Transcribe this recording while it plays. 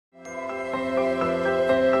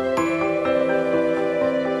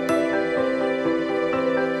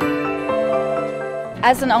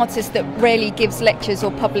as an artist that rarely gives lectures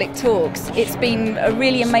or public talks, it's been a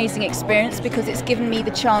really amazing experience because it's given me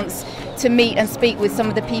the chance to meet and speak with some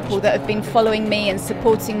of the people that have been following me and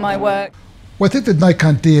supporting my work. Well, I think the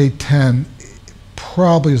Nikon D810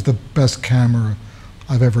 probably is the best camera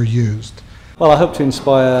I've ever used. Well, I hope to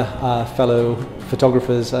inspire fellow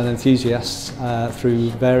photographers and enthusiasts through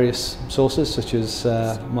various sources such as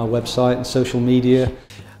my website and social media.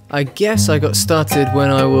 I guess I got started when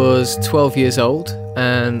I was 12 years old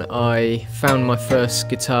and I found my first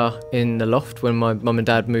guitar in the loft when my mum and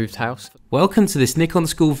dad moved house. Welcome to this Nikon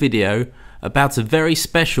School video about a very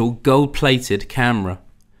special gold-plated camera.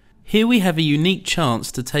 Here we have a unique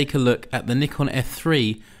chance to take a look at the Nikon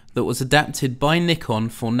F3 that was adapted by Nikon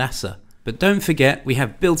for NASA. But don't forget, we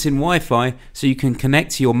have built-in Wi-Fi so you can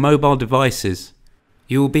connect to your mobile devices.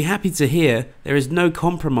 You will be happy to hear there is no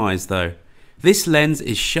compromise though. This lens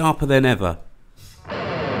is sharper than ever.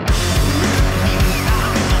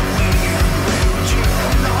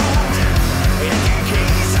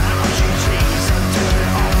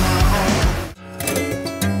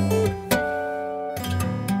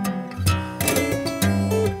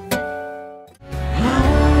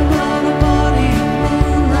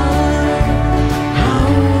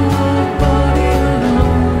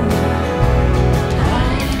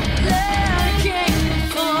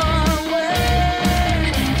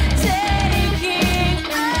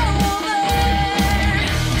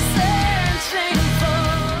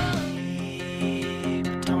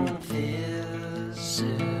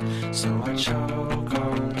 So I choke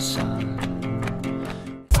on the sun.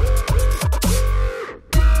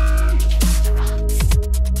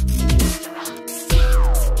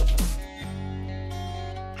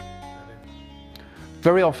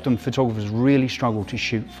 Very often photographers really struggle to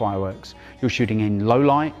shoot fireworks. You're shooting in low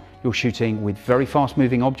light, you're shooting with very fast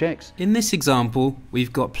moving objects. In this example,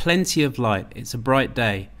 we've got plenty of light, it's a bright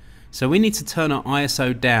day, so we need to turn our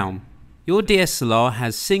ISO down. Your DSLR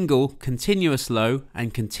has single, continuous low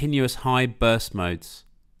and continuous high burst modes.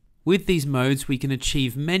 With these modes we can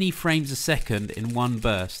achieve many frames a second in one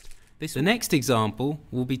burst. The next example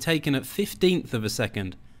will be taken at 15th of a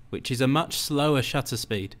second, which is a much slower shutter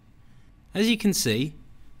speed. As you can see,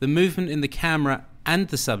 the movement in the camera and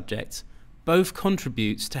the subject both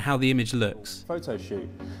contributes to how the image looks. Photo shoot,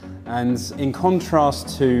 and in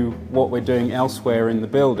contrast to what we're doing elsewhere in the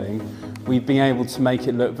building, we've been able to make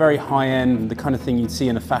it look very high-end, the kind of thing you'd see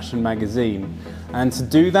in a fashion magazine. And to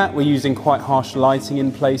do that, we're using quite harsh lighting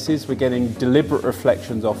in places. We're getting deliberate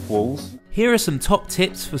reflections off walls. Here are some top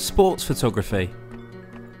tips for sports photography.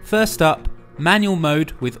 First up, manual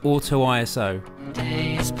mode with auto ISO.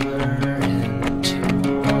 Days blur into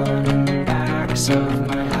one backs of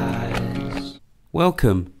my eyes.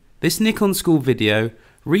 Welcome. This Nikon School video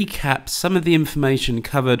recaps some of the information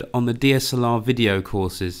covered on the DSLR video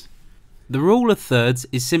courses. The rule of thirds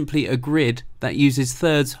is simply a grid that uses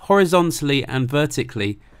thirds horizontally and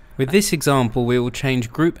vertically. With this example we will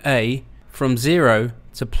change group A from 0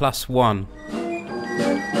 to +1.